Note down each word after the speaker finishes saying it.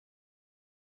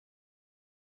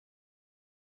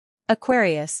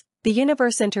Aquarius, the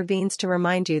universe intervenes to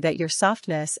remind you that your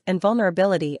softness and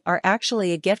vulnerability are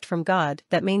actually a gift from God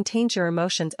that maintains your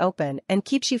emotions open and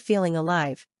keeps you feeling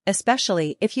alive,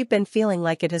 especially if you've been feeling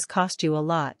like it has cost you a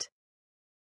lot.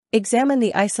 Examine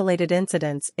the isolated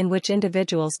incidents in which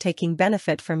individuals taking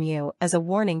benefit from you as a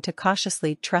warning to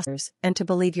cautiously trust others and to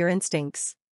believe your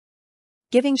instincts.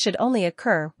 Giving should only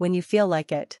occur when you feel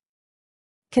like it.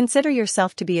 Consider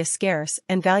yourself to be a scarce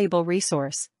and valuable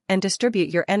resource, and distribute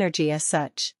your energy as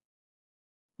such.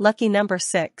 Lucky number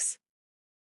 6.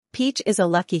 Peach is a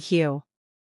lucky hue.